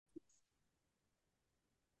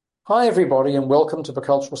Hi, everybody, and welcome to the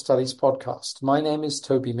Cultural Studies Podcast. My name is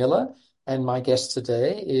Toby Miller, and my guest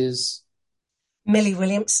today is Millie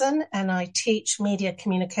Williamson, and I teach media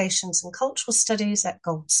communications and cultural studies at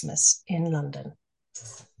Goldsmiths in London.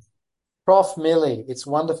 Prof. Millie. It's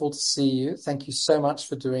wonderful to see you. Thank you so much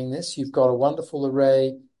for doing this. You've got a wonderful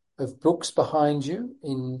array of books behind you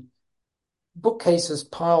in bookcases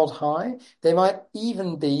piled high. There might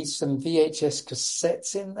even be some VHS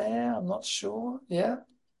cassettes in there. I'm not sure. Yeah,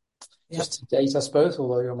 Yep. just to date, I suppose,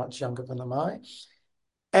 although you're much younger than am I.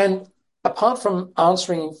 And apart from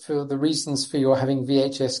answering for the reasons for your having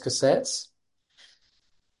VHS cassettes,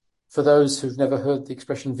 for those who've never heard the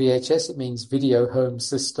expression VHS, it means video home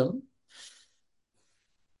system.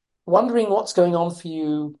 Wondering what's going on for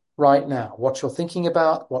you right now, what you're thinking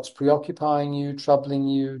about, what's preoccupying you, troubling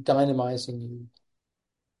you, dynamizing you.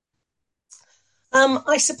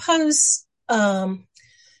 I suppose,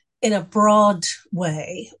 in a broad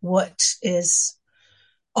way, what is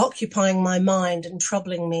occupying my mind and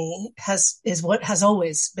troubling me is what has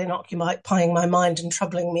always been occupying my mind and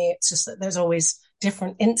troubling me. It's just that there's always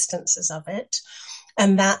different instances of it,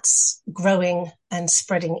 and that's growing and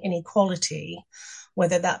spreading inequality,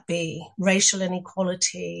 whether that be racial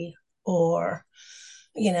inequality or,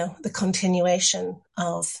 the continuation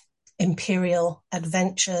of imperial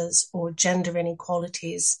adventures or gender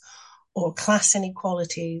inequalities or class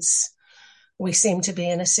inequalities. We seem to be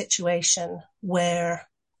in a situation where,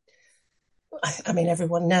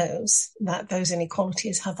 everyone knows that those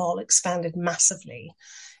inequalities have all expanded massively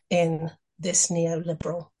in this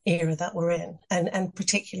neoliberal era that we're in, and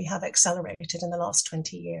particularly have accelerated in the last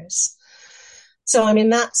 20 years. So,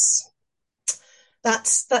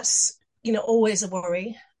 that's always a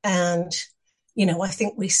worry. And, I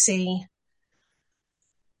think we see,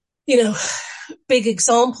 big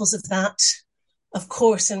examples of that, of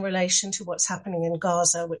course, in relation to what's happening in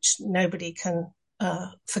Gaza, which nobody can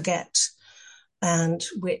forget, and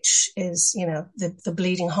which is, the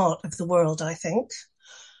bleeding heart of the world, I think.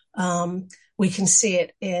 We can see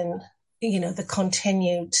it in, the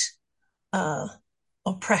continued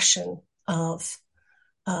oppression of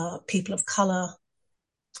people of colour,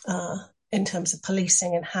 in terms of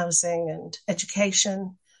policing and housing and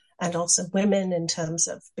education, and also women in terms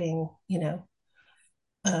of being,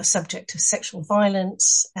 subject to sexual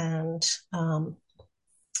violence. And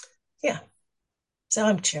so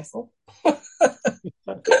I'm cheerful. Prof,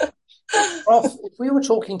 if we were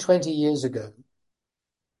talking 20 years ago,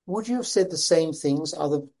 would you have said the same things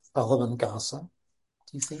other than Gaza, do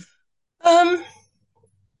you think? Um,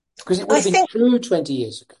 Because it would I have been think, true 20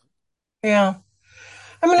 years ago. yeah.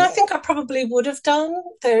 I think I probably would have done.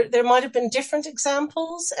 There might have been different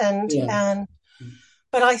examples, Yeah.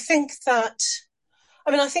 but I think that,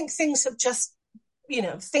 I think things have just,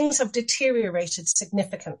 things have deteriorated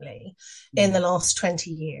significantly in the last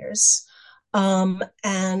 20 years. The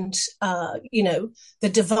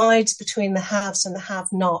divides between the haves and the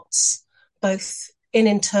have-nots, both in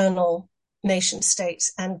internal nation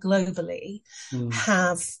states and globally, Mm.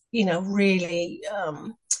 have, really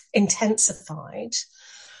intensified.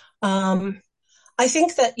 I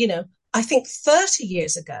think that, I think 30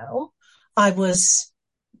 years ago, I was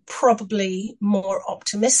probably more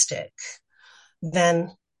optimistic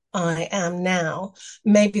than I am now.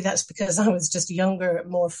 Maybe that's because I was just younger,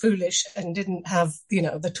 more foolish, and didn't have,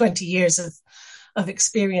 the 20 years of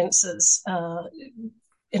experiences,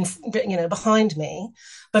 behind me.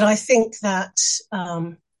 But I think that,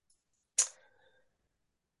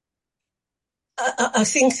 I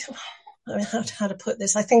think, how to put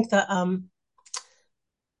this? I think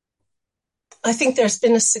there's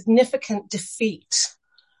been a significant defeat,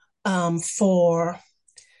 for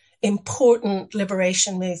important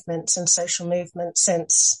liberation movements and social movements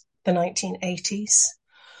since the 1980s.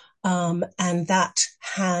 And that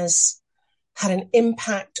has had an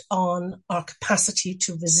impact on our capacity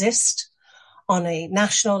to resist on a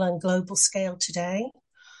national and global scale today.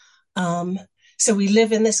 So we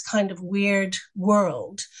live in this kind of weird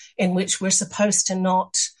world in which we're supposed to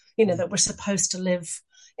not, that we're supposed to live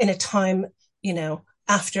in a time,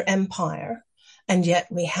 after empire. And yet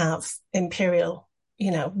we have imperial,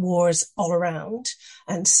 wars all around,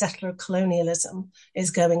 and settler colonialism is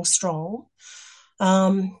going strong.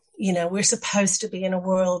 We're supposed to be in a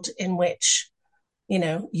world in which,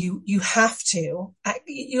 you have to,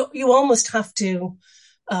 you almost have to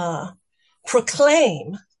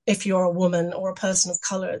proclaim if you're a woman or a person of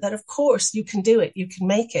color, that of course you can do it, you can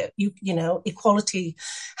make it. Equality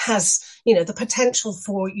has, the potential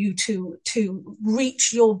for you to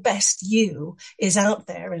reach your best you is out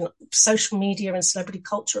there, and social media and celebrity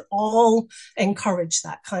culture all encourage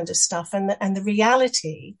that kind of stuff. And the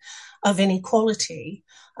reality of inequality,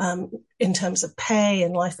 in terms of pay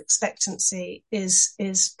and life expectancy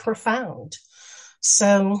is profound.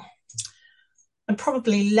 So I'm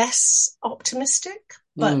probably less optimistic,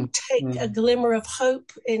 but take a glimmer of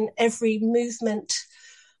hope in every movement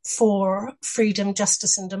for freedom,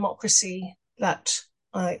 justice, and democracy that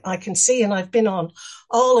I can see. And I've been on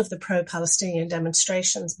all of the pro-Palestinian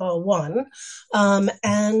demonstrations, bar one,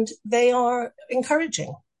 and they are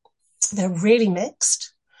encouraging. They're really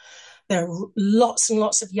mixed. There are lots and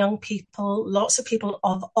lots of young people, lots of people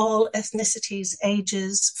of all ethnicities,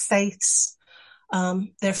 ages, faiths.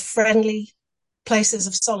 They're friendly places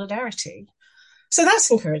of solidarity. So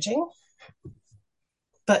that's encouraging.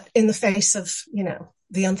 But in the face of,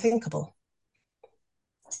 the unthinkable.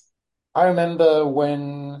 I remember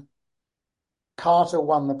when Carter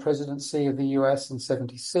won the presidency of the US in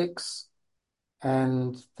 1976,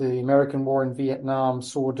 and the American war in Vietnam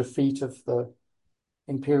saw defeat of the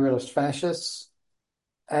imperialist fascists.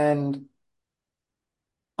 And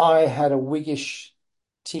I had a Whiggish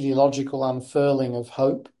teleological unfurling of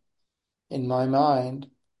hope in my mind.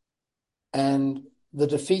 And the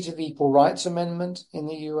defeat of the Equal Rights Amendment in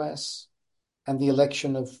the US and the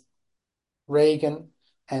election of Reagan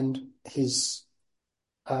and his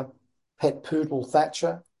pet poodle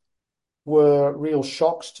Thatcher were real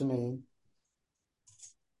shocks to me.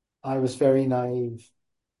 I was very naive.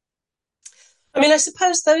 I mean, I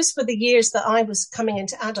suppose those were the years that I was coming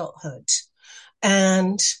into adulthood.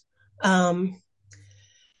 And,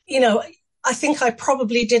 I think I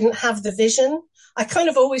probably didn't have the vision. I kind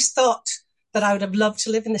of always thought that I would have loved to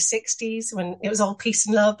live in the 60s when it was all peace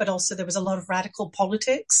and love, but also there was a lot of radical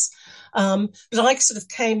politics. But I sort of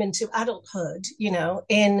came into adulthood,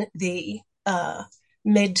 in the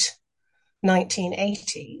mid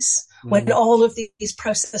 1980s, when all of these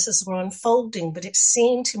processes were unfolding, but it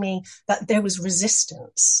seemed to me that there was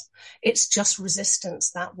resistance. It's just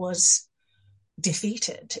resistance that was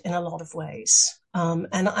defeated in a lot of ways.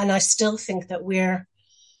 And I still think that we're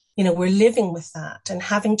living with that, and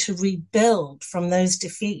having to rebuild from those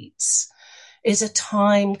defeats is a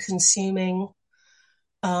time consuming,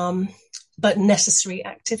 but necessary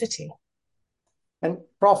activity. And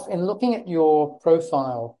Prof, in looking at your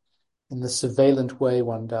profile in the surveillant way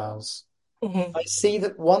one does, I see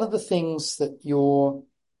that one of the things that you're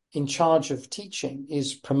in charge of teaching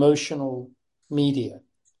is promotional media.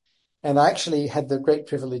 And I actually had the great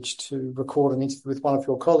privilege to record an interview with one of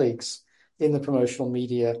your colleagues in the promotional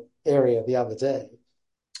media area the other day.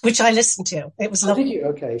 Which I listened to. It was lovely. Did you?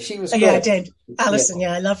 Okay. She was great. Yeah, I did. Alison,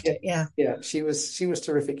 I loved it. Yeah. Yeah, she was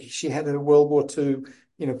terrific. She had her World War II,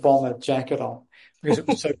 bomber jacket on because it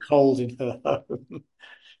was so cold in her home.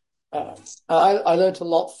 I learned a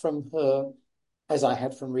lot from her, as I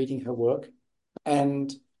had from reading her work.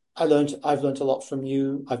 And I've learned a lot from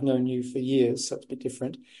you. I've known you for years, so it's a bit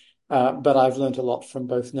different. But I've learned a lot from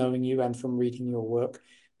both knowing you and from reading your work.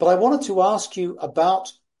 But I wanted to ask you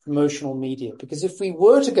about promotional media, because if we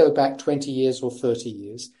were to go back 20 years or 30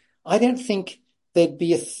 years, I don't think there'd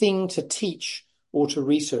be a thing to teach or to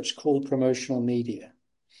research called promotional media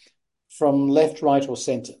from left, right, or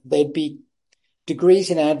center. There'd be degrees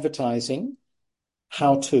in advertising,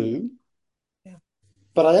 how to,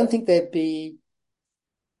 but I don't think there'd be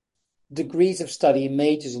degrees of study and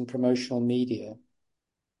majors in promotional media.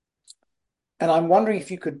 And I'm wondering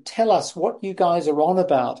if you could tell us what you guys are on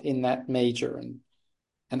about in that major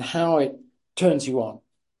and how it turns you on.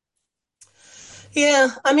 Yeah,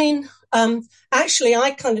 I mean, actually,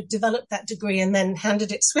 I kind of developed that degree and then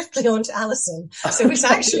handed it swiftly on to Alison. So it's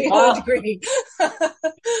actually her degree.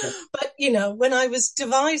 But, when I was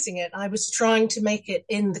devising it, I was trying to make it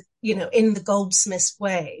in the Goldsmith's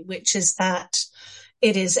way, which is that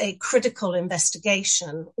it is a critical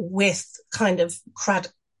investigation with kind of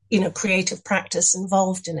creative practice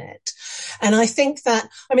involved in it. And I think that,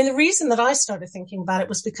 the reason that I started thinking about it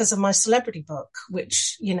was because of my celebrity book,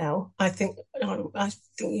 which, I think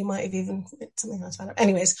you might have even written something else about it.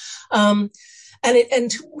 Anyways, one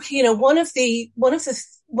of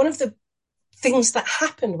the things that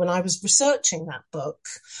happened when I was researching that book,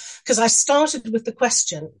 because I started with the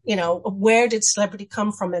question, where did celebrity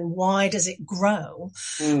come from and why does it grow?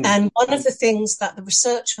 And one of the things that the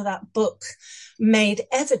research for that book made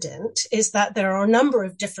evident is that there are a number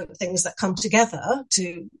of different things that come together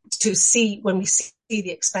to see when we see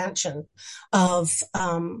the expansion of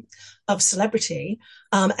of celebrity.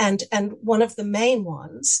 And one of the main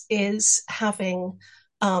ones is having,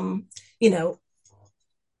 you know,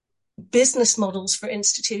 business models for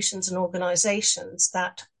institutions and organizations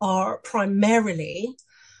that are primarily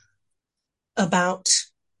about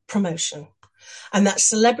promotion, and that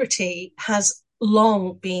celebrity has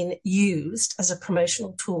long been used as a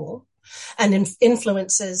promotional tool and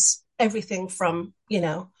influences everything from, you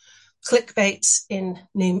know, clickbaits in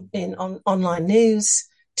online news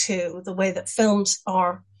to the way that films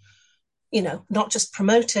are, you know, not just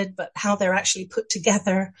promoted, but how they're actually put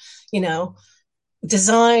together. You know,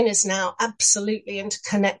 design is now absolutely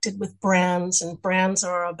interconnected with brands, and brands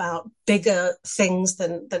are about bigger things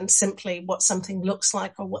than simply what something looks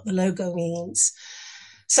like or what the logo means.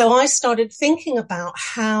 So I started thinking about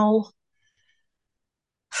how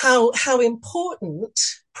important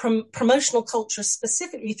promotional culture,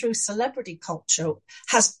 specifically through celebrity culture,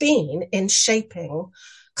 has been in shaping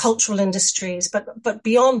cultural industries, but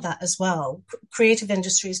beyond that as well, creative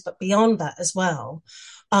industries, but beyond that as well,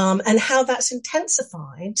 and how that's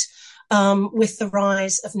intensified with the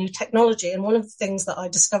rise of new technology. And one of the things that I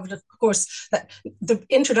discovered, of course, that the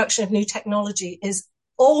introduction of new technology is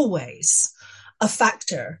always a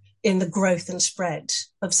factor in the growth and spread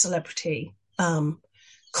of celebrity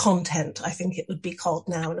content, I think it would be called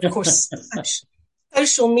now. And of course,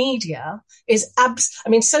 social media is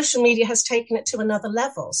social media has taken it to another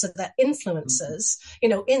level, so that influencers, you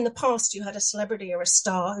know, in the past you had a celebrity or a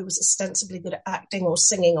star who was ostensibly good at acting or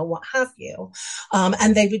singing or what have you,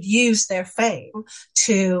 and they would use their fame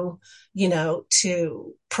to, you know,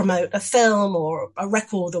 to promote a film or a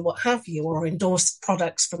record or what have you, or endorse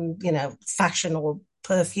products from, you know, fashion or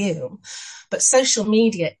perfume. But social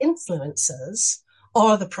media influencers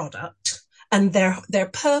are the product, and their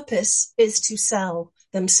purpose is to sell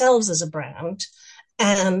themselves as a brand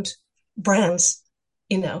and brands,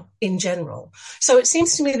 you know, in general. So it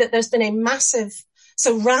seems to me that there's been a massive,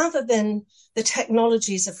 so rather than the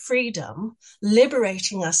technologies of freedom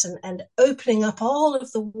liberating us and opening up all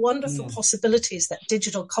of the wonderful possibilities that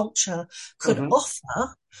digital culture could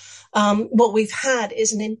offer, what we've had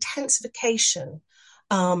is an intensification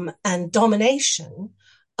and domination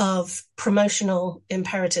of promotional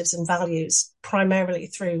imperatives and values, primarily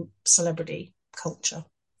through celebrity culture.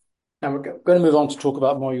 Now we're going to move on to talk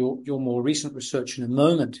about your more recent research in a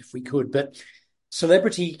moment, if we could. But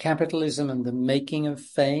Celebrity Capitalism and the Making of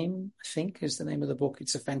Fame, I think, is the name of the book.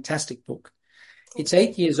 It's a fantastic book. It's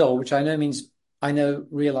 8 years old, which I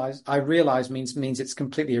realize means it's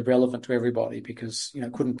completely irrelevant to everybody, because, you know,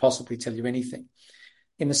 couldn't possibly tell you anything.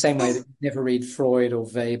 In the same way that you never read Freud or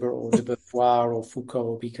Weber or de Beauvoir or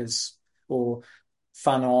Foucault or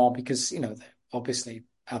Fanon, because, you know, they're obviously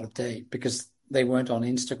out of date because they weren't on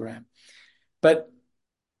Instagram. But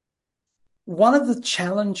one of the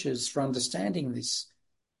challenges for understanding this,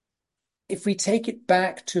 if we take it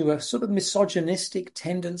back to a sort of misogynistic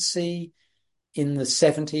tendency in the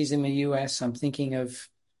 70s in the US, I'm thinking of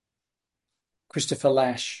Christopher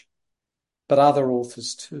Lasch, but other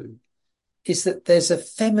authors too, is that there's a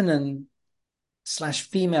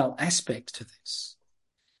feminine/female aspect to this.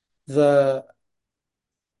 The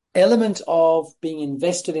element of being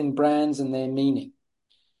invested in brands and their meaning,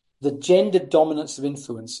 the gender dominance of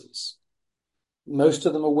influencers. Most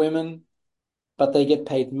of them are women, but they get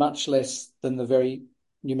paid much less than the very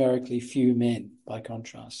numerically few men, by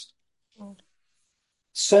contrast.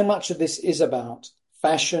 So much of this is about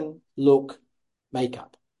fashion, look,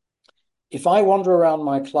 makeup. If I wander around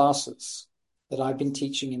my classes that I've been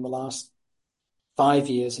teaching in the last 5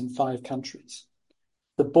 years in 5 countries,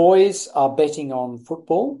 the boys are betting on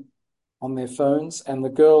football on their phones, and the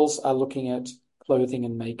girls are looking at clothing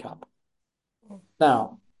and makeup.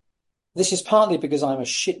 Now, this is partly because I'm a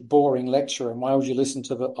shit boring lecturer, and why would you listen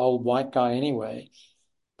to the old white guy anyway?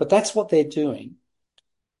 But that's what they're doing.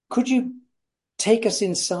 Could you take us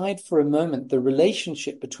inside for a moment the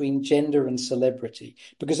relationship between gender and celebrity?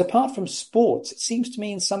 Because apart from sports, it seems to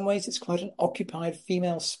me in some ways it's quite an occupied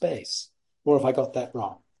female space. Or have I got that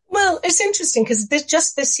wrong? Well, it's interesting because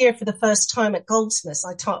just this year, for the first time at Goldsmiths,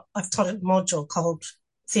 I've taught a module called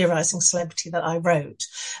Theorizing Celebrity that I wrote,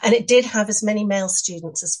 and it did have as many male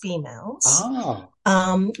students as females.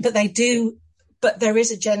 But they do, but there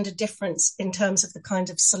is a gender difference in terms of the kind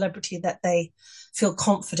of celebrity that they feel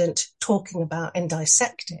confident talking about and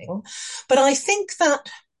dissecting. But I think that,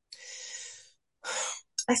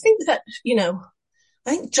 you know, I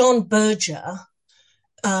think John Berger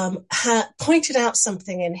pointed out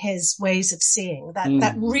something in his ways of seeing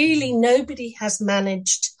that really nobody has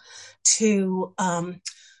managed to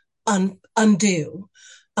undo,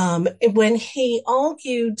 when he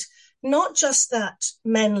argued not just that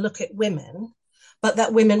men look at women, but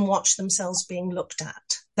that women watch themselves being looked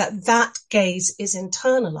at, that gaze is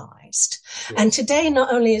internalized. Yeah. And today,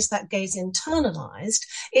 not only is that gaze internalized,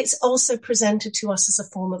 it's also presented to us as a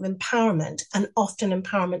form of empowerment, and often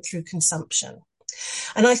empowerment through consumption.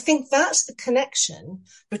 And I think that's the connection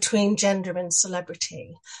between gender and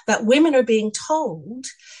celebrity, that women are being told,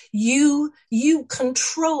 you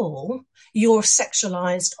control your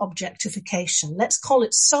sexualized objectification. Let's call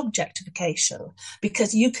it subjectification,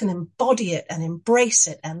 because you can embody it and embrace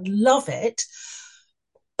it and love it.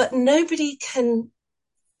 But nobody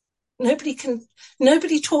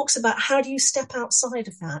talks about how do you step outside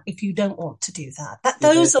of that if you don't want to do that.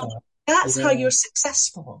 Yeah. That's how Yeah. you're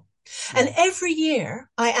successful. And Yeah. every year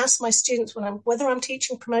I ask my students, whether I'm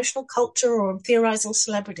teaching promotional culture or I'm theorizing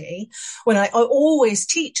celebrity, I always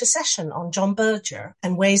teach a session on John Berger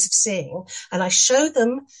and ways of seeing, and I show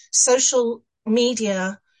them social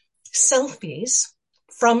media selfies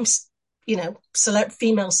from,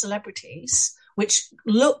 female celebrities, which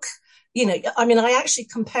look, I actually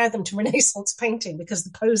compare them to Renaissance painting because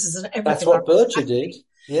the poses and That's everything are what Berger did. exactly.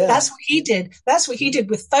 Yeah. That's what he did. That's what he did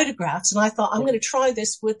with photographs. And I thought, I'm Yeah. going to try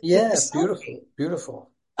this with the Yeah. selfie. Beautiful.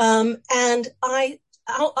 Beautiful. And I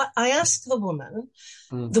asked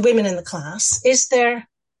Mm. the women in the class, is there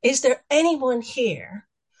anyone here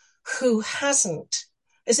who hasn't,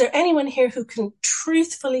 is there anyone here who can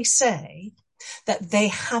truthfully say that they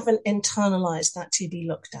haven't internalized that to be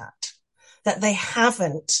looked at, that they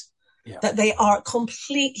haven't, Yeah. that they are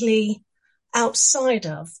completely outside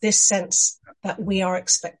of this sense that we are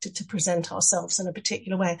expected to present ourselves in a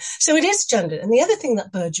particular way. So it is gendered. And the other thing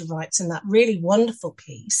that Berger writes in that really wonderful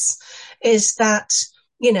piece is that,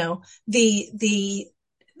 the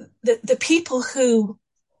people who,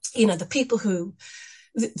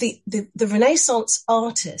 the Renaissance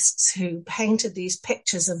artists who painted these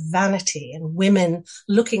pictures of vanity and women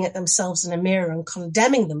looking at themselves in a mirror and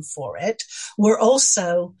condemning them for it were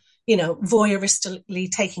also, voyeuristically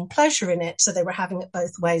taking pleasure in it. So they were having it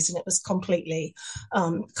both ways, and it was completely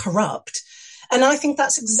corrupt. And I think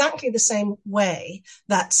that's exactly the same way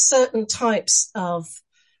that certain types of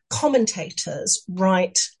commentators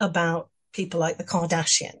write about people like the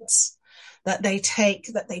Kardashians, that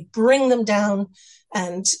they bring them down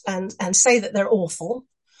and say that they're awful,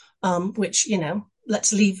 which,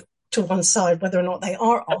 let's leave to one side whether or not they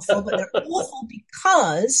are awful, but they're awful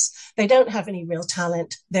because they don't have any real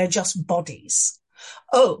talent. They're just bodies.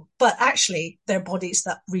 Oh, but actually they're bodies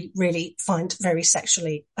that we really find very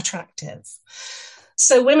sexually attractive.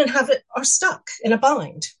 So women are stuck in a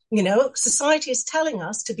bind. Society is telling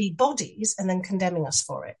us to be bodies and then condemning us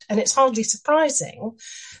for it. And it's hardly surprising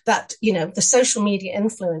that, the social media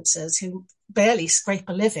influencers who barely scrape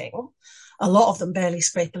a living, a lot of them barely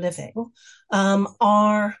scrape a living,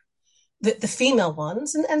 are the female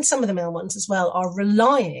ones, and some of the male ones as well, are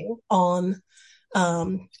relying on,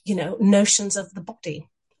 notions of the body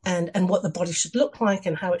and what the body should look like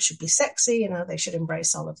and how it should be sexy and how they should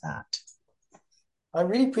embrace all of that. I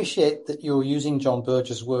really appreciate that you're using John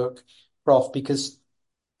Berger's work, Prof, because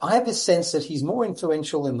I have this sense that he's more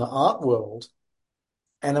influential in the art world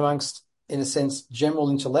and amongst, in a sense, general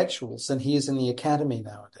intellectuals than he is in the academy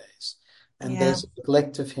nowadays. And Yeah. there's a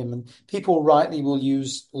neglect of him. And people rightly will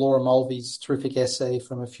use Laura Mulvey's terrific essay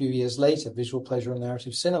from a few years later, Visual Pleasure and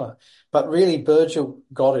Narrative Cinema. But really, Berger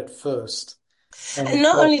got it first. And And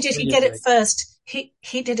not got only did he get it brilliantly. first,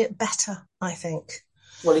 he did it better, I think.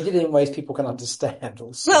 Well, he did it in ways people can understand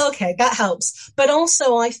also. Well, okay, that helps. But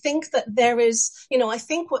also, I think that there is, I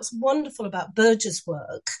think what's wonderful about Berger's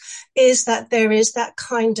work is that there is that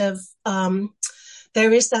kind of,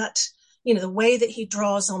 there is that, the way that he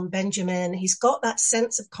draws on Benjamin, he's got that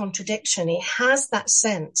sense of contradiction. He has that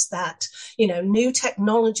sense that, new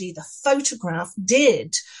technology, the photograph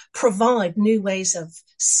did provide new ways of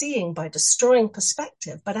seeing by destroying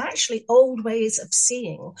perspective, but actually old ways of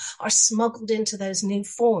seeing are smuggled into those new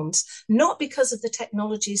forms, not because of the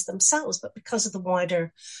technologies themselves, but because of the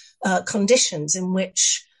wider conditions in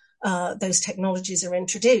which those technologies are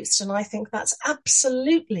introduced. And I think that's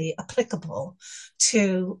absolutely applicable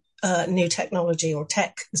to new technology, or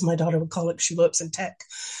tech, as my daughter would call it. She works in tech.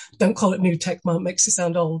 Don't call it new tech, Mom, makes you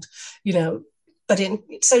sound old, But in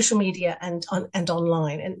social media and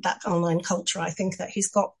online, and that online culture, I think that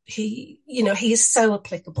he is so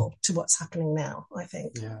applicable to what's happening now, I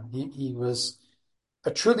think. Yeah, he was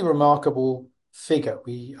a truly remarkable figure.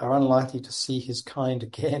 We are unlikely to see his kind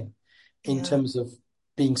again in Yeah. terms of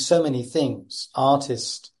being so many things: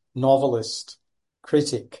 artist, novelist,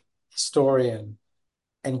 critic, historian,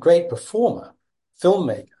 and great performer,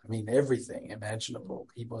 filmmaker. I mean, everything imaginable.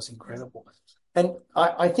 He was incredible. And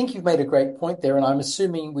I think you've made a great point there, and I'm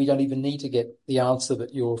assuming we don't even need to get the answer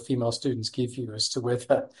that your female students give you as to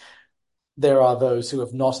whether there are those who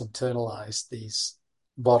have not internalized these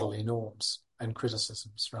bodily norms and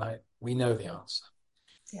criticisms, right? We know the answer.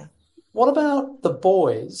 Yeah. What about the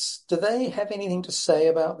boys? Do they have anything to say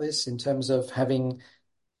about this in terms of having,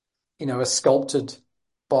 a sculpted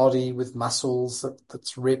body with muscles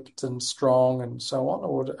that's ripped and strong and so on?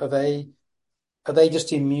 Or are they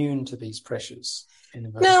just immune to these pressures in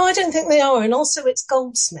inverted? No, I don't think they are. And also, it's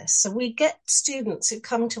Goldsmiths. So we get students who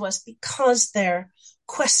come to us because they're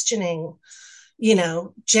questioning,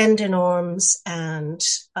 gender norms and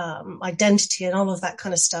identity and all of that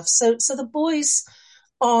kind of stuff. So the boys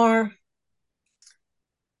are,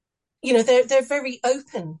 they're very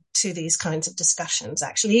open to these kinds of discussions,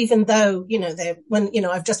 actually, even though,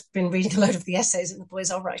 I've just been reading a load of the essays and the boys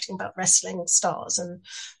are writing about wrestling stars and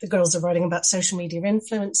the girls are writing about social media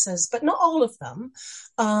influencers, but not all of them.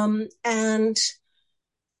 And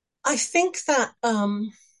I think that, what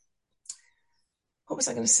was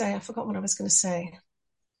I going to say? I forgot what I was going to say.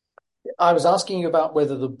 I was asking you about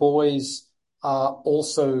whether the boys are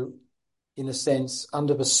also, in a sense,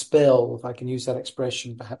 under the spell, if I can use that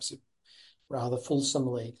expression, perhaps rather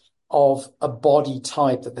fulsomely, of a body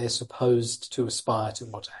type that they're supposed to aspire to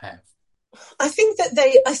or to have. I think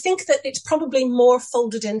that it's probably more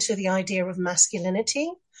folded into the idea of masculinity.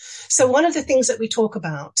 So one of the things that we talk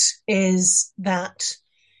about is that,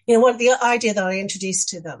 what the idea that I introduced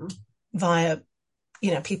to them via,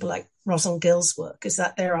 people like Rosalind Gill's work is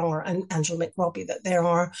that there are, and Angela McRobbie, that there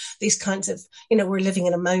are these kinds of, we're living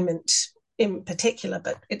in a moment in particular,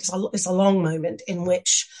 but it's a long moment in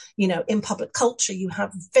which, in public culture, you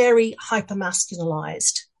have very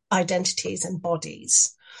hyper-masculinized identities and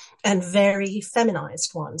bodies and very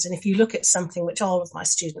feminized ones. And if you look at something which all of my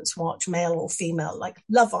students watch, male or female, like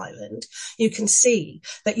Love Island, you can see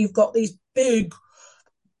that you've got these big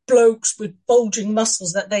blokes with bulging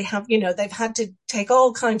muscles that they have, they've had to take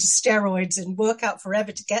all kinds of steroids and work out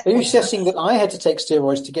forever to get Are you there. suggesting that I had to take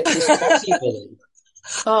steroids to get this boxy belly?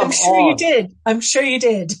 I'm sure you did. I'm sure you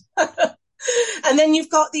did. And then you've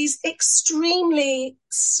got these extremely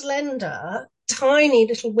slender, tiny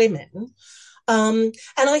little women. And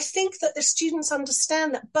I think that the students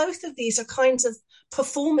understand that both of these are kinds of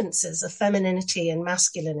performances of femininity and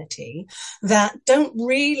masculinity that don't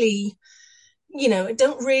really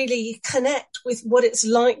connect with what it's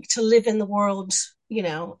like to live in the world,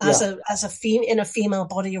 as in a female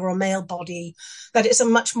body or a male body, that it's a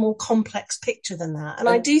much more complex picture than that. And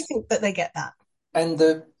I do think that they get that. And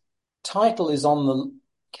the title is on the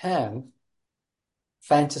can,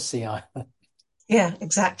 Fantasy Island. Yeah,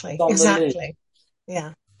 exactly. Exactly.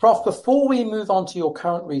 Yeah. Prof, before we move on to your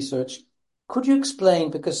current research, could you explain,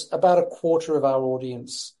 because about a quarter of our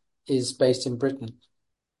audience is based in Britain,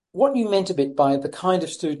 what you meant a bit by the kind of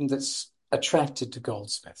student that's attracted to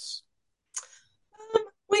goldsmiths?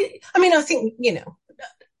 I think,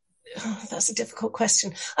 that's a difficult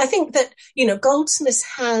question. I think that, Goldsmiths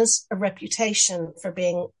has a reputation for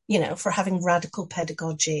being, for having radical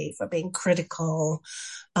pedagogy, for being critical.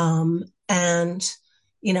 And,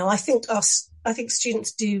 I think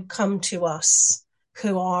students do come to us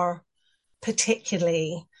who are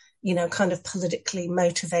particularly, kind of politically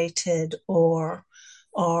motivated or,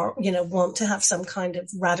 want to have some kind of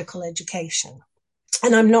radical education.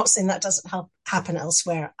 And I'm not saying that doesn't happen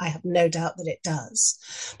elsewhere. I have no doubt that it does.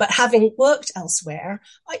 But having worked elsewhere,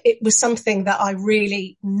 it was something that I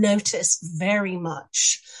really noticed very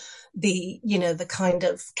much, the kind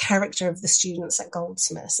of character of the students at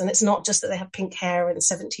Goldsmiths. And it's not just that they have pink hair and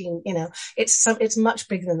 17, it's much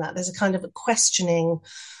bigger than that. There's a kind of a questioning,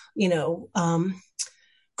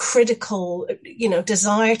 critical,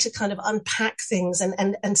 desire to kind of unpack things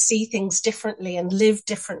and see things differently and live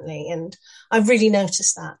differently. And I really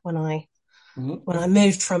noticed that when I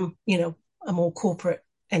moved from, a more corporate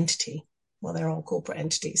entity. Well, they're all corporate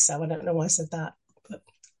entities, so I don't know why I said that. But.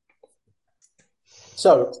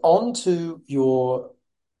 So on to your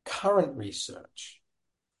current research.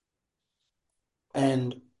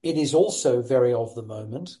 And it is also very of the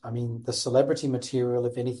moment. I mean, the celebrity material,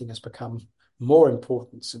 if anything, has become more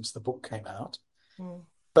important since the book came out. Mm.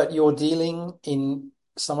 But you're dealing in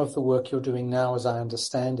some of the work you're doing now, as I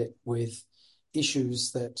understand it, with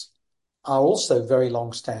issues that are also very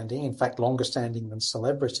long-standing, in fact, longer-standing than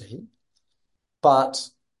celebrity, but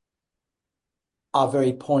are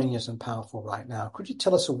very poignant and powerful right now. Could you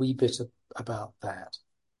tell us a wee bit about that?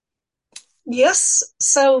 Yes.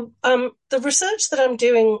 So the research that I'm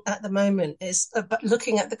doing at the moment is about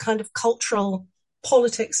looking at the kind of cultural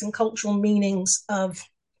politics and cultural meanings of,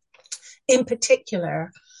 in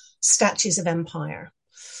particular, statues of empire.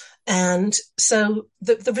 And so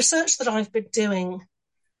the research that I've been doing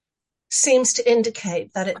seems to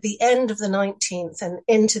indicate that at the end of the 19th and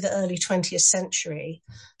into the early 20th century,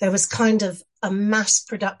 there was kind of a mass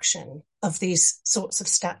production of these sorts of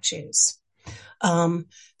statues.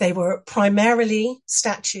 They were primarily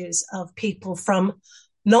statues of people from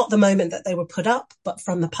not the moment that they were put up, but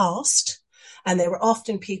from the past. And they were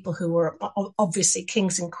often people who were obviously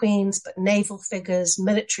kings and queens, but naval figures,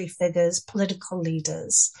 military figures, political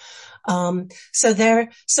leaders. So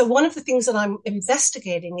one of the things that I'm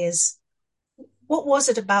investigating is, what was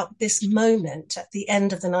it about this moment at the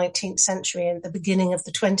end of the 19th century and the beginning of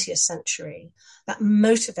the 20th century that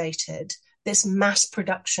motivated this mass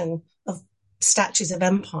production of statues of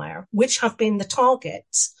empire, which have been the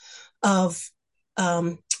targets of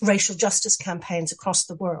racial justice campaigns across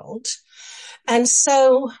the world? And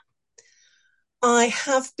so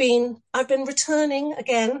I've been returning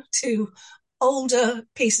again to older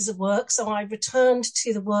pieces of work. So I returned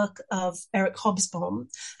to the work of Eric Hobsbawm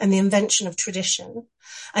and the invention of tradition.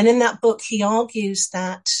 And in that book, he argues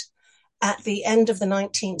that at the end of the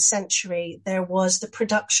 19th century, there was the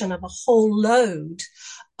production of a whole load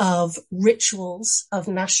of rituals of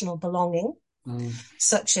national belonging,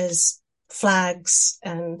 such as flags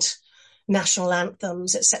and national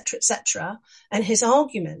anthems, etc., etc. And his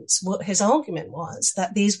argument was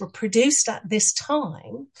that these were produced at this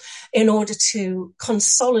time in order to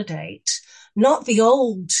consolidate not the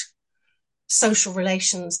old social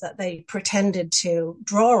relations that they pretended to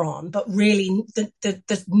draw on, but really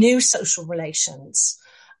the new social relations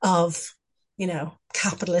of,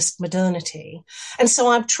 capitalist modernity. And so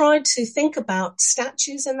I've tried to think about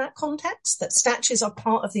statues in that context, that statues are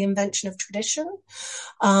part of the invention of tradition.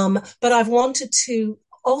 But I've wanted to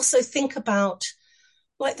also think about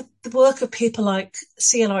like the work of people like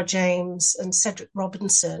C.L.R. James and Cedric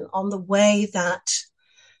Robinson on the way that,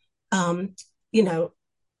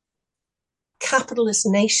 capitalist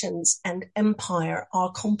nations and empire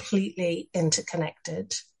are completely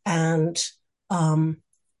interconnected, and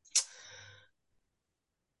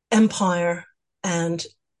empire and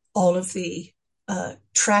all of the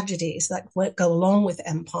tragedies that go along with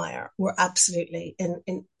empire were absolutely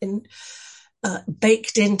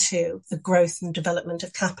baked into the growth and development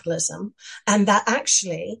of capitalism. And that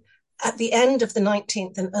actually, at the end of the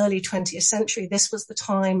 19th and early 20th century, this was the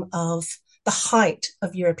time of the height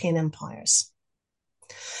of European empires.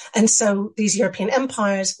 And so these European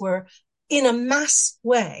empires were, in a mass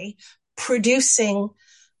way, producing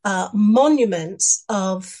monuments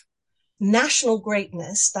of national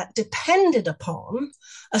greatness that depended upon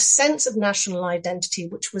a sense of national identity,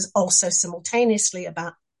 which was also simultaneously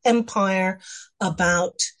about empire,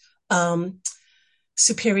 about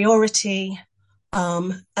superiority,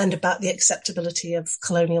 and about the acceptability of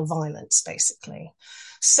colonial violence, basically.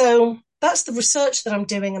 So that's the research that I'm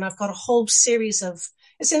doing, and I've got a whole series of,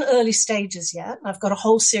 it's in early stages yet, I've got a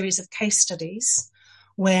whole series of case studies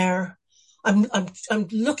where I'm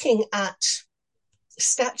looking at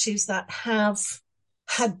statues that have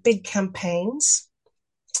had big campaigns.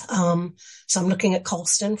 So I'm looking at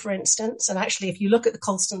Colston, for instance, and actually, if you look at the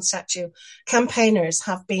Colston statue, campaigners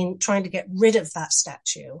have been trying to get rid of that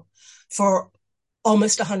statue for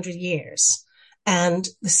almost 100 years. And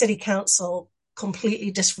the city council completely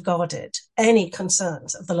disregarded any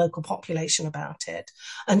concerns of the local population about it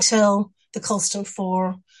until the Colston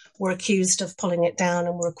Four were accused of pulling it down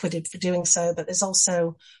and were acquitted for doing so. But there's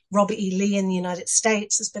also Robert E. Lee in the United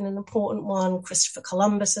States has been an important one. Christopher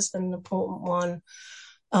Columbus has been an important one.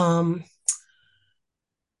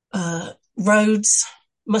 Rhodes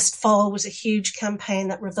Must Fall was a huge campaign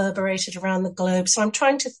that reverberated around the globe. So I'm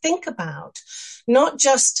trying to think about not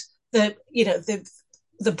just the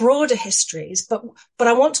broader histories, but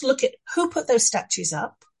I want to look at who put those statues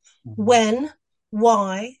up, when,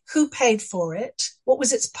 why, who paid for it, what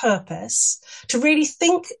was its purpose, to really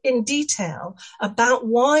think in detail about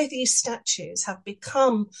why these statues have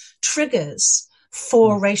become triggers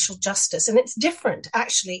for racial justice. And it's different,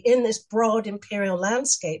 actually, in this broad imperial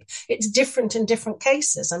landscape. It's different in different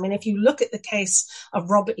cases. I mean, if you look at the case of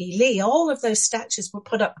Robert E. Lee, all of those statues were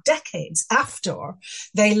put up decades after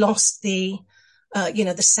they lost the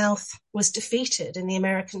South was defeated in the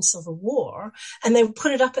American Civil War, and they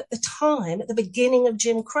put it up at the time, at the beginning of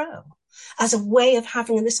Jim Crow, as a way of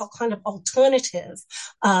having this kind of alternative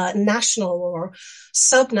national or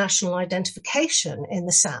subnational identification in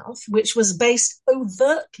the South, which was based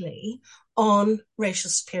overtly on racial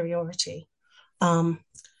superiority.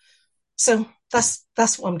 So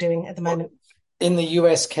that's what I'm doing at the moment. In the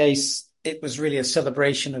US case, it was really a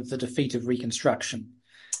celebration of the defeat of Reconstruction.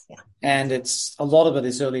 And it's a lot of it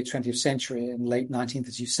is early 20th century and late 19th,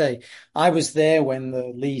 as you say. I was there when the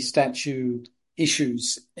Lee statue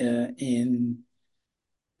issues in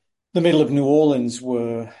the middle of New Orleans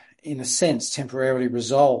were, in a sense, temporarily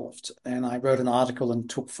resolved. And I wrote an article and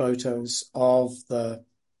took photos of the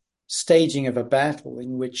staging of a battle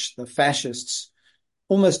in which the fascists,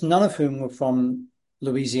 almost none of whom were from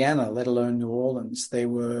Louisiana, let alone New Orleans, they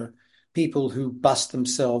were people who bussed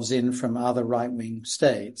themselves in from other right-wing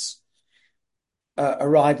states,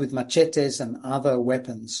 arrived with machetes and other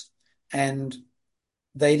weapons. And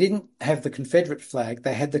they didn't have the Confederate flag,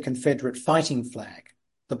 they had the Confederate fighting flag,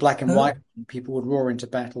 the black and white people would roar into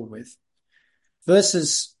battle with,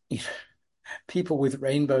 versus people with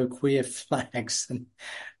rainbow queer flags and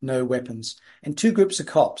no weapons. And two groups of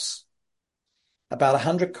cops, about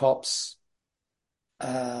 100 cops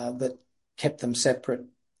that kept them separate,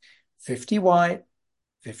 50 white,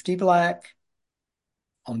 50 black,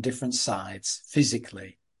 on different sides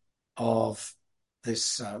physically of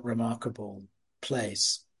this remarkable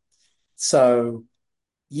place. So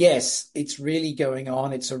yes, it's really going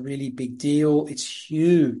on. It's a really big deal. It's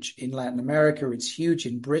huge in Latin America. It's huge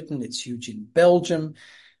in Britain. It's huge in Belgium.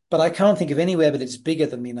 But I can't think of anywhere but it's bigger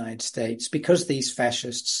than the United States because these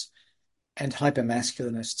fascists and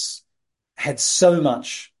hypermasculinists had so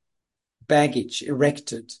much baggage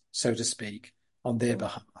erected, so to speak, on their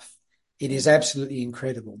behalf. It is absolutely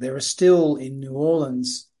incredible. There are still in New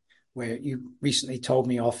Orleans, where you recently told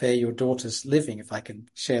me off air your daughter's living, if I can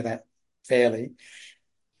share that fairly,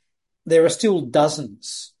 there are still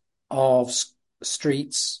dozens of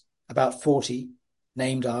streets, about 40,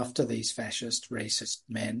 named after these fascist, racist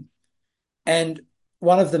men. And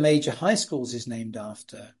one of the major high schools is named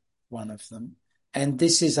after one of them. And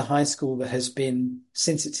this is a high school that has been,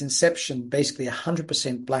 since its inception, basically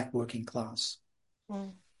 100% black working class.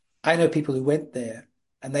 Mm. I know people who went there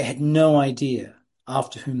and they had no idea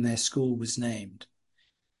after whom their school was named.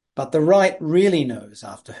 But the right really knows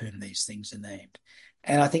after whom these things are named.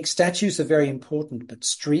 And I think statues are very important, but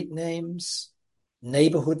street names,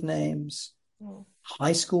 neighborhood names,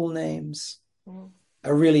 high school names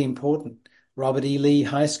are really important. Robert E. Lee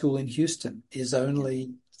High School in Houston is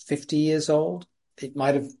only 50 years old. It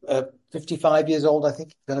might have 55 years old, I think.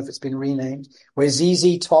 I don't know if it's been renamed. Where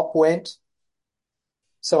ZZ Top went.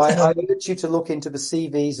 So I urge you to look into the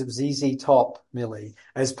CVs of ZZ Top, Millie,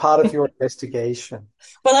 as part of your investigation.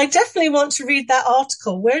 Well, I definitely want to read that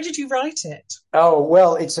article. Where did you write it? Oh,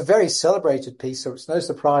 well, it's a very celebrated piece, so it's no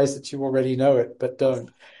surprise that you already know it, but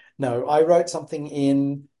don't. No, I wrote something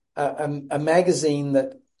in a magazine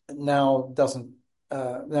that now doesn't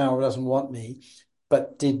want me,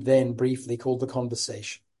 but did then briefly, called The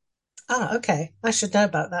Conversation. Ah, okay. I should know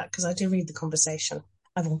about that because I do read The Conversation.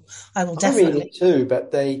 I will definitely. I read it too,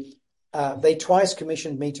 but they twice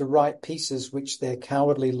commissioned me to write pieces which their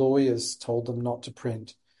cowardly lawyers told them not to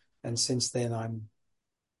print, and since then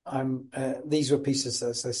these were pieces,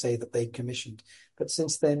 as I say, that they commissioned, but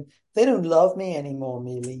since then they don't love me anymore,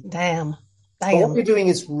 Mealy. Damn. But what you're doing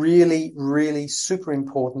is really, really super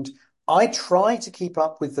important. I try to keep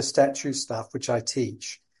up with the statue stuff, which I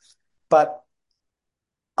teach, but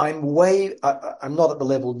I'm not at the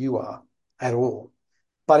level you are at all.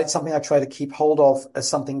 But it's something I try to keep hold of as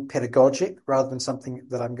something pedagogic rather than something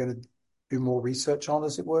that I'm going to do more research on,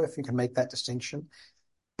 as it were, if you can make that distinction.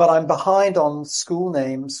 But I'm behind on school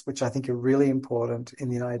names, which I think are really important in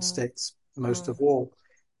the United States, most of all,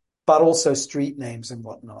 but also street names and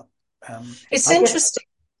whatnot. It's interesting.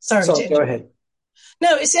 Sorry, go ahead.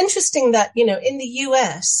 No, it's interesting that, in the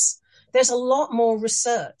US, there's a lot more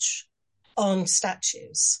research on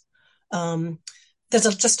statues.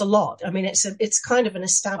 There's just a lot. I mean, it's kind of an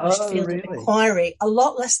established field of inquiry, a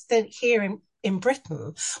lot less than here in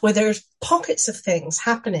Britain, where there's pockets of things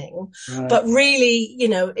happening, but really,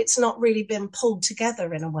 it's not really been pulled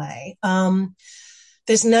together in a way.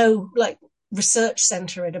 There's no research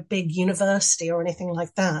center at a big university or anything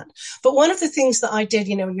like that. But one of the things that I did,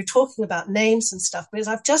 you're talking about names and stuff, because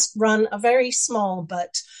I've just run a very small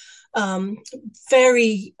but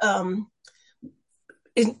very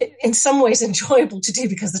in some ways enjoyable to do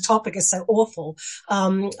because the topic is so awful,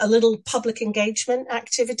 a little public engagement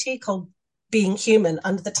activity called Being Human,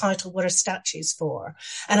 under the title What Are Statues For?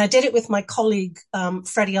 And I did it with my colleague,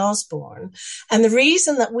 Freddie Osborne. And the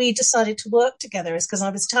reason that we decided to work together is because I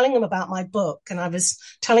was telling him about my book and I was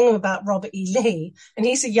telling him about Robert E. Lee. And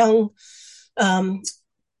he's a young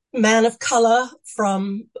man of color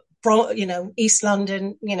from East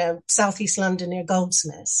London, Southeast London near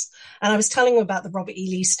Goldsmiths. And I was telling him about the Robert E.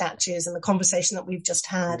 Lee statues and the conversation that we've just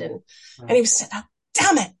had. And he was saying, oh,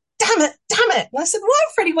 damn it. And I said, why,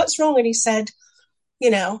 Freddie, what's wrong? And he said, You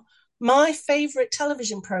know, my favorite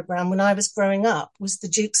television program when I was growing up was The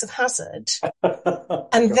Dukes of Hazzard.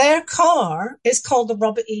 And their car is called the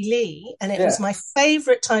Robert E. Lee, and it was Yeah. my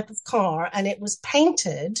favorite type of car, and it was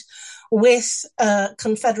painted with a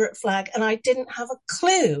Confederate flag, and I didn't have a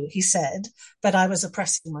clue, he said, that I was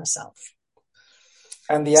oppressing myself.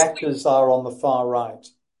 And the actors are on the far right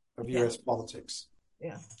of Yeah. US politics.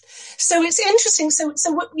 Yeah. So it's interesting. So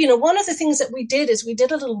you know, one of the things that we did is we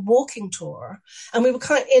did a little walking tour, and we were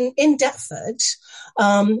kind of in Deptford.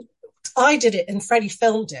 I did it and Freddie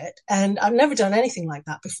filmed it, and I've never done anything like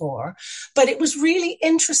that before, but it was really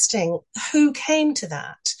interesting who came to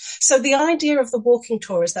that. So the idea of the walking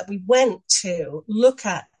tour is that we went to look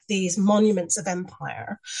at these monuments of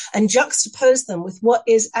empire and juxtapose them with what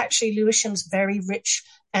is actually Lewisham's very rich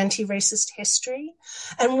anti-racist history.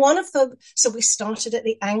 And so we started at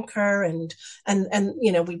the Anchor and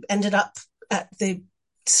you know, we ended up at the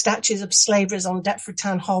statues of slavers on Deptford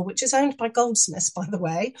Town Hall, which is owned by Goldsmiths, by the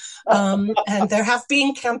way. And there have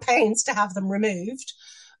been campaigns to have them removed.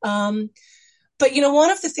 But, you know, one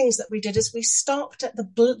of the things that we did is we stopped at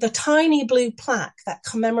the tiny blue plaque that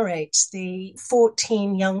commemorates the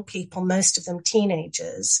 14 young people, most of them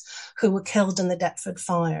teenagers, who were killed in the Deptford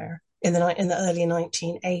fire in the early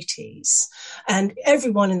 1980s. And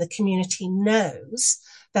everyone in the community knows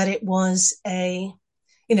that it was a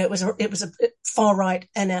far right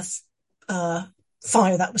NF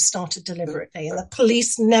fire that was started deliberately, and the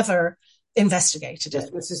police never investigated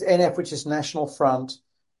it. This is NF, which is National Front,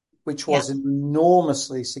 which was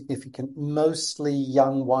enormously significant, mostly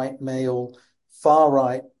young white male, far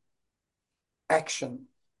right action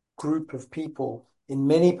group of people in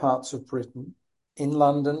many parts of Britain, in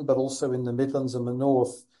London, but also in the Midlands and the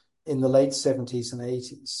North in the late 70s and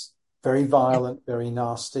 80s. Very violent, very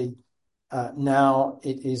nasty. Now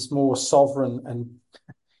it is more sovereign and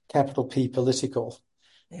capital P political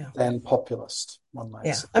than populist, one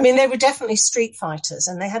might say. I mean, they were definitely street fighters,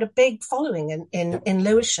 and they had a big following in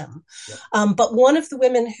Lewisham. But one of the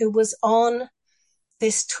women who was on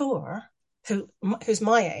this tour, who's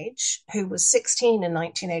my age, who was 16 in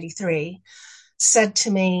 1983, said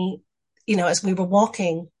to me, you know, as we were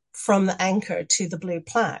walking from the Anchor to the blue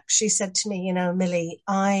plaque, she said to me, you know, Millie,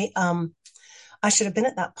 I should have been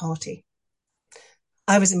at that party.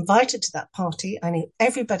 I was invited to that party. I knew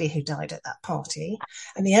everybody who died at that party.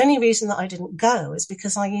 And the only reason that I didn't go is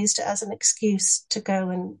because I used it as an excuse to go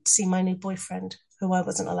and see my new boyfriend, who I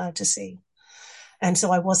wasn't allowed to see. And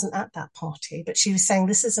so I wasn't at that party. But she was saying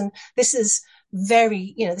this is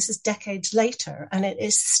very, you know, this is decades later, and it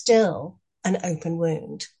is still an open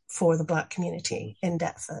wound for the Black community in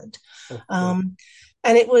Deptford.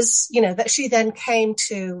 And it was, you know, that she then came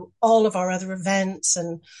to all of our other events.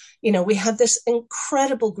 And, you know, we had this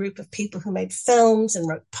incredible group of people who made films and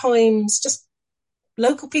wrote poems, just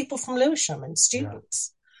local people from Lewisham and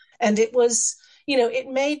students. And it was, you know, it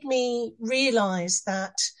made me realize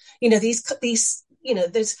that, you know, these, you know,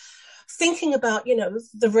 there's thinking about, you know,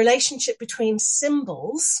 the relationship between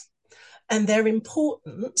symbols and their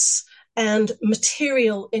importance and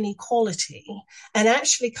material inequality, and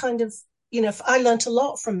actually kind of, you know, I learned a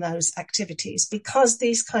lot from those activities because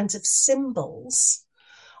these kinds of symbols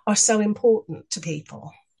are so important to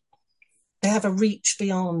people. They have a reach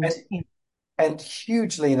beyond. And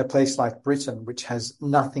hugely in a place like Britain, which has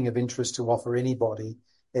nothing of interest to offer anybody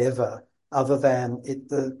ever, other than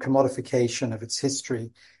the commodification of its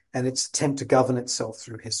history and its attempt to govern itself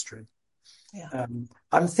through history.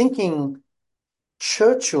 I'm thinking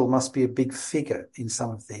Churchill must be a big figure in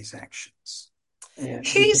some of these actions.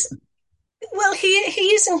 Well, he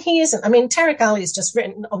is and he isn't. I mean, Tarek Ali has just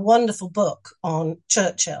written a wonderful book on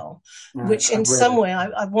Churchill, which in some way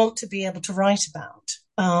I want to be able to write about.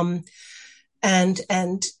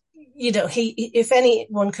 And you know, if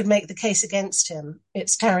anyone could make the case against him,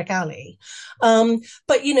 it's Tarek Ali.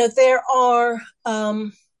 But you know, there are.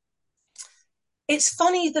 It's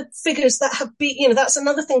funny the figures that have been, you know, that's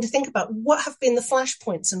another thing to think about. What have been the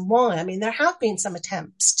flashpoints and why? I mean, there have been some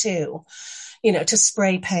attempts to, you know, to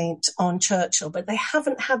spray paint on Churchill, but they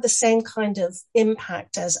haven't had the same kind of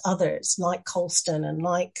impact as others like Colston and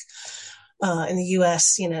like in the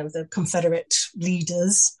US, you know, the Confederate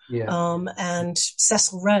leaders and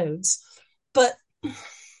Cecil Rhodes. But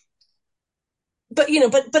you know,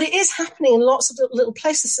 but it is happening in lots of little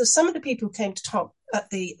places. So some of the people who came to talk at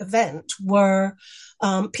the event were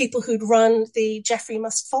people who'd run the Geoffrey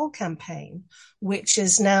Must Fall campaign, which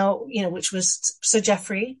is now, you know, which was Sir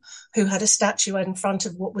Geoffrey, who had a statue in front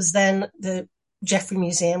of what was then the Jeffrey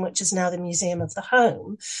Museum, which is now the Museum of the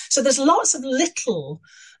Home. So there's lots of little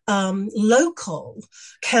local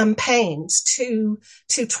campaigns to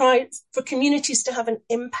try for communities to have an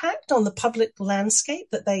impact on the public landscape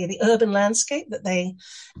the urban landscape that they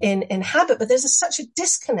inhabit. But there's such a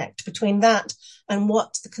disconnect between that and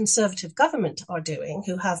what the Conservative government are doing,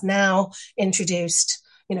 who have now introduced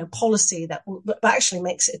policy that actually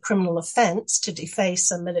makes it a criminal offence to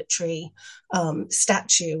deface a military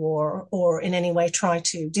statue or in any way try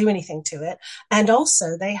to do anything to it. And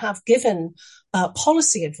also they have given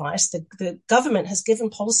policy advice. The government has given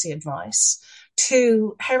policy advice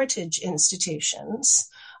to heritage institutions,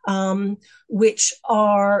 which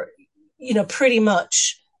are, pretty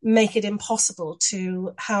much make it impossible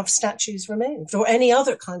to have statues removed or any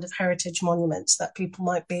other kind of heritage monuments that people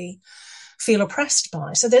might feel oppressed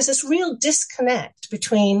by. So there's this real disconnect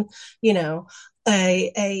between,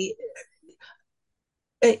 a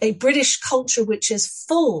British culture which is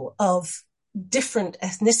full of different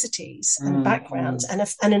ethnicities and backgrounds,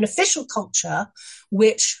 and an official culture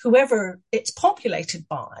which, whoever it's populated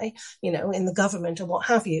by, in the government or what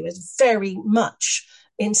have you, is very much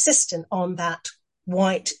insistent on that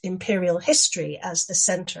white imperial history as the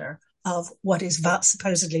center of what is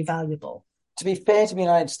supposedly valuable. To be fair to the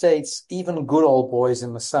United States, even good old boys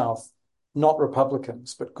in the South, not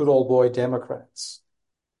Republicans, but good old boy Democrats,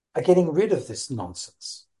 are getting rid of this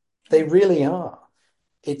nonsense. They really are.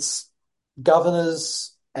 It's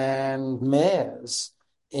governors and mayors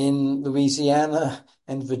in Louisiana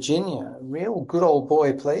and Virginia, real good old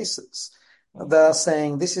boy places. They're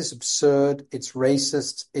saying this is absurd, it's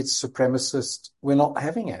racist, it's supremacist, we're not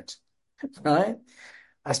having it, right?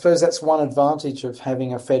 I suppose that's one advantage of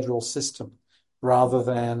having a federal system rather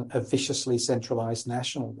than a viciously centralized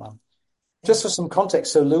national one. Just for some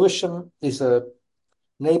context, so Lewisham is a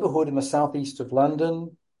neighborhood in the southeast of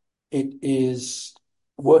London. It is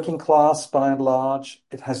working class by and large.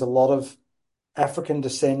 It has a lot of African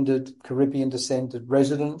descended, Caribbean descended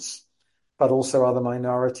residents, but also other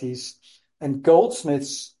minorities. And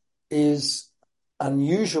Goldsmiths is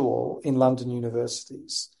unusual in London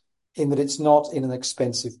universities in that it's not in an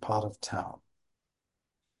expensive part of town.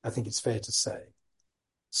 I think it's fair to say.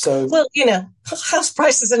 So, well, house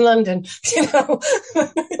prices in London, well,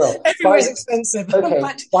 everywhere's expensive, okay,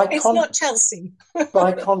 but it's not Chelsea.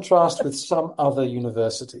 By contrast with some other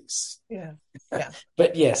universities. Yeah.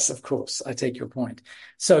 But yes, of course, I take your point.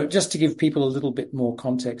 So just to give people a little bit more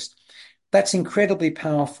context, that's incredibly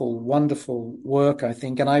powerful, wonderful work, I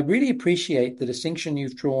think. And I really appreciate the distinction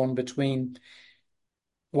you've drawn between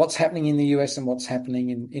what's happening in the US and what's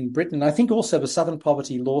happening in Britain. I think also the Southern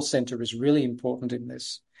Poverty Law Center is really important in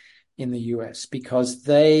this in the US because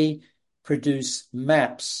they produce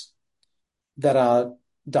maps that are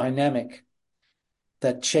dynamic,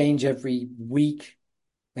 that change every week,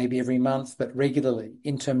 maybe every month, but regularly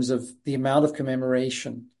in terms of the amount of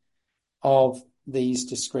commemoration of these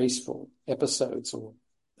disgraceful episodes or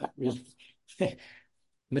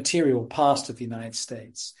material past of the United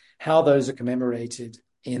States, how those are commemorated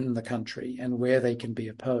in the country and where they can be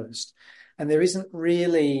opposed. And there isn't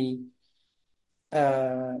really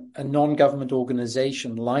a non-government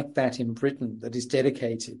organization like that in Britain that is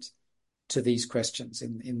dedicated to these questions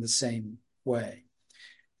in the same way.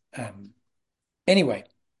 Anyway,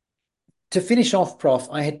 to finish off, Prof,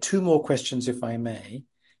 I had two more questions, if I may.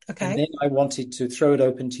 Okay. And then I wanted to throw it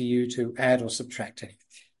open to you to add or subtract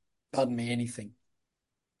anything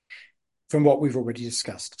from what we've already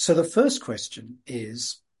discussed. So the first question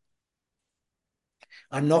is,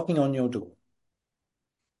 I'm knocking on your door.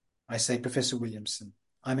 I say, Professor Williamson,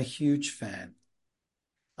 I'm a huge fan.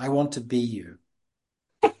 I want to be you.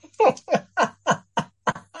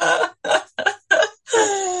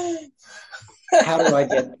 How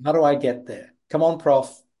do I get there? Come on, Prof.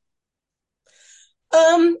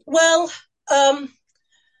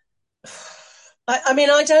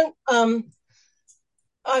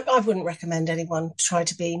 I wouldn't recommend anyone try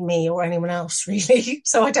to be me or anyone else, really.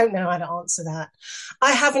 So I don't know how to answer that.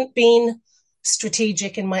 I haven't been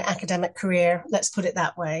strategic in my academic career. Let's put it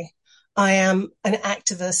that way. I am an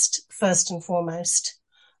activist first and foremost.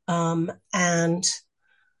 How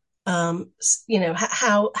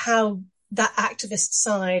that activist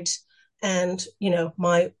side and,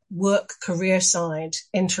 my work career side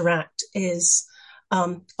interact is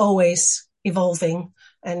always evolving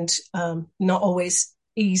and not always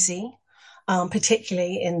easy,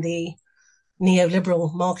 particularly in the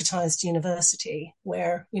neoliberal marketized university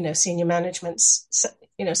where, senior managements,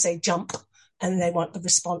 say jump And they want the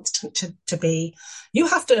response to be, you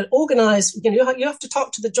have to organize, you have to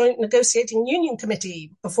talk to the Joint Negotiating Union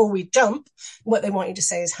Committee before we jump. What they want you to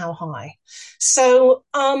say is how high. So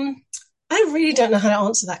I really don't know how to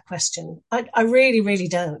answer that question. I really, really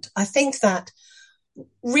don't. I think that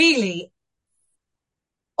really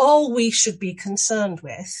all we should be concerned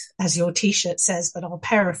with, as your T-shirt says, but I'll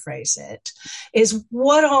paraphrase it, is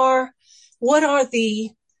what are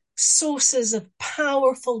the sources of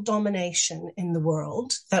powerful domination in the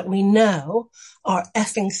world that we know are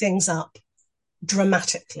effing things up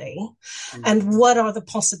dramatically, and what are the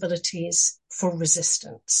possibilities for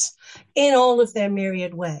resistance in all of their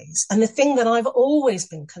myriad ways. And the thing that I've always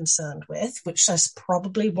been concerned with, which is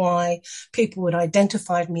probably why people would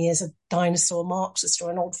identify me as a dinosaur Marxist or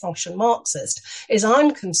an old-fashioned Marxist, is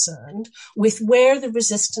I'm concerned with where the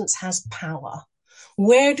resistance has power.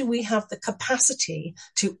 Where do we have the capacity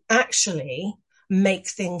to actually make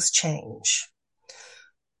things change?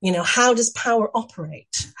 How does power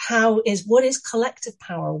operate? What is collective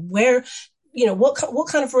power? Where, what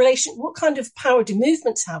kind of power do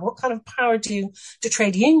movements have? What kind of power do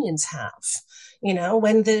trade unions have?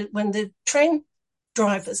 When the train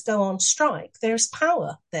drivers go on strike, there's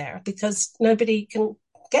power there because nobody can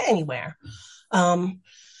get anywhere.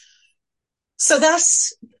 So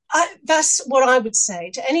that's what I would say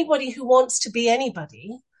to anybody who wants to be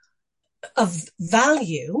anybody of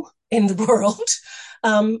value in the world.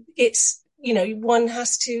 It's, one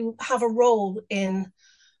has to have a role in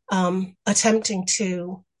attempting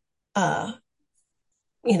to, I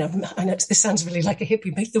know this sounds really like a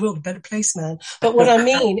hippie, make the world a better place, man. But what I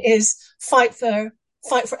mean is fight for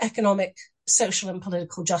economic, social and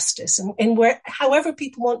political justice, and however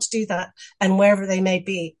people want to do that and wherever they may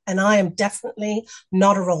be. And I am definitely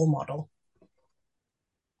not a role model.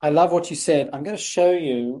 I love what you said. I'm going to show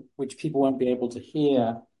you, which people won't be able to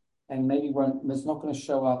hear, and maybe it's not going to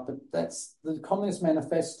show up, but that's the Communist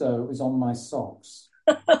Manifesto is on my socks.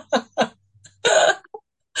 And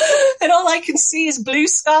all I can see is blue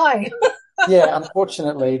sky. Yeah,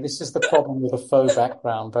 unfortunately, this is the problem with a faux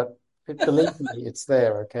background, but believe me, it's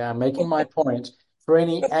there, okay? I'm making my point. For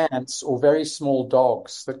any ants or very small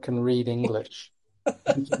dogs that can read English,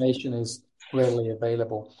 information is readily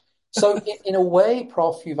available. So in a way,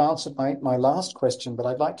 Prof, you've answered my last question, but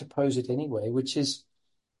I'd like to pose it anyway, which is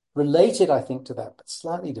related, I think, to that, but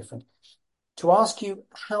slightly different. To ask you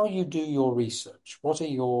how you do your research. What are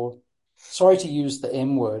your, sorry to use the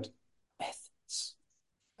M word, methods?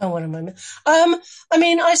 Oh, what a moment.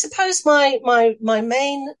 I suppose my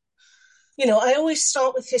main, I always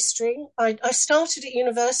start with history. I started at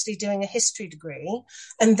university doing a history degree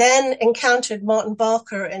and then encountered Martin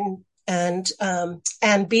Barker and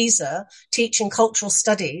Anne Beezer teaching cultural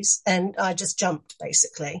studies, and I just jumped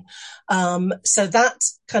basically. So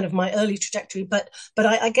that's kind of my early trajectory. But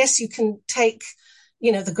I guess you can take,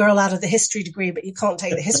 the girl out of the history degree, but you can't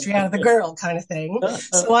take the history out of the girl kind of thing.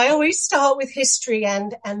 So I always start with history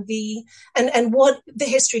and what the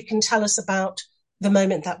history can tell us about the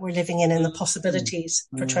moment that we're living in and the possibilities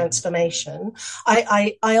for transformation.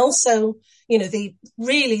 I also, the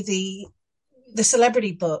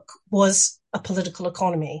celebrity book was a political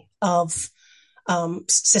economy of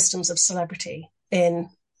systems of celebrity in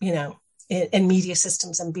media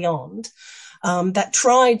systems and beyond, that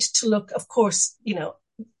tried to look, of course,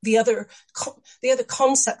 the other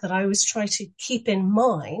concept that I always try to keep in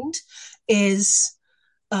mind is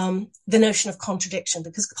the notion of contradiction,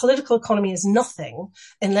 because political economy is nothing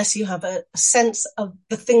unless you have a sense of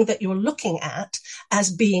the thing that you're looking at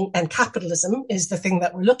as being, and capitalism is the thing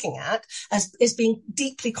that we're looking at as is being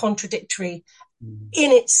deeply contradictory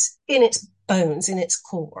in its bones, in its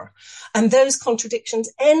core. And those contradictions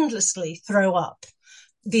endlessly throw up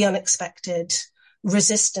the unexpected,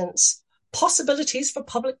 resistance, possibilities for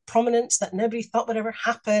public prominence that nobody thought would ever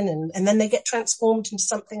happen, and then they get transformed into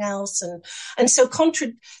something else, and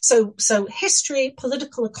so history,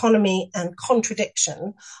 political economy, and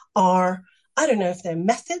contradiction are, I don't know if they're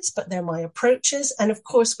methods, but they're my approaches. And of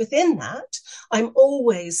course, within that, I'm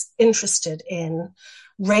always interested in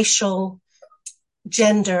racial,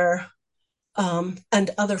 gender, and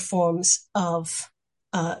other forms of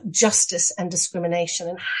justice and discrimination,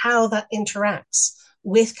 and how that interacts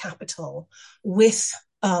with capital, with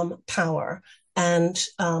power, and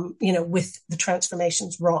with the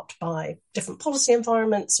transformations wrought by different policy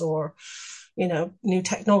environments or new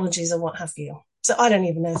technologies or what have you. So I don't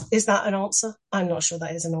even know, is that an answer? I'm not sure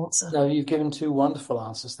that is an answer. No, you've given two wonderful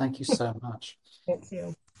answers. Thank you so much. Thank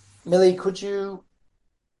you. Millie, could you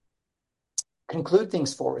conclude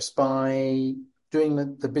things for us by doing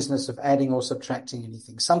the business of adding or subtracting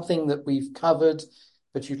anything, something that we've covered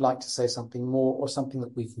but you'd like to say something more or something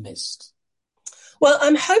that we've missed. Well,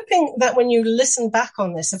 I'm hoping that when you listen back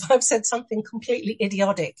on this, if I've said something completely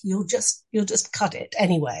idiotic, you'll just cut it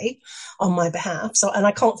anyway on my behalf. So, and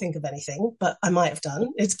I can't think of anything, but I might have done.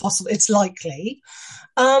 It's possible. It's likely.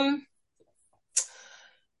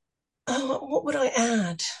 What would I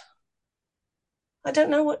add? I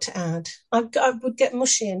don't know what to add. I would get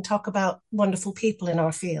mushy and talk about wonderful people in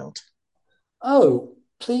our field. Oh,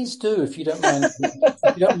 please do if you don't mind.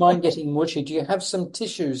 If you don't mind getting mushy, do you have some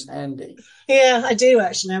tissues handy? Yeah, I do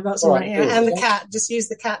actually. I've got All some right right, here. good. And the cat, just use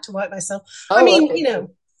the cat to wipe myself. I Oh, mean, okay, good.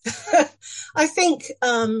 I think,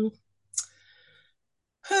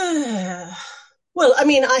 well, I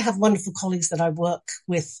mean, I have wonderful colleagues that I work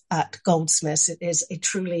with at Goldsmiths. It is a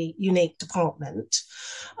truly unique department.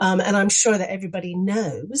 And I'm sure that everybody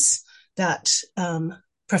knows that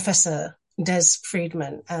Professor Des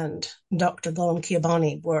Friedman and Dr. Golam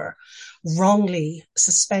Kiabani were wrongly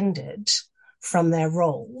suspended from their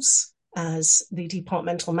roles as the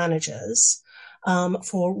departmental managers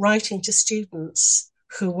for writing to students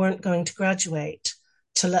who weren't going to graduate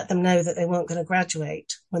to let them know that they weren't going to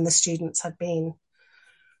graduate when the students had been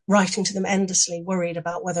writing to them endlessly, worried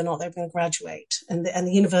about whether or not they were going to graduate. And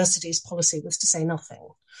the university's policy was to say nothing.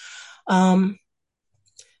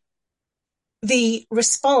 The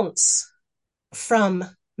response from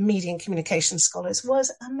media and communication scholars was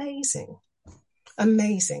amazing.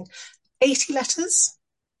 Amazing. 80 letters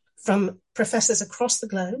from professors across the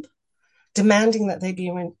globe demanding that they be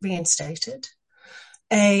reinstated.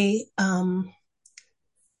 It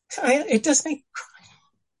does make me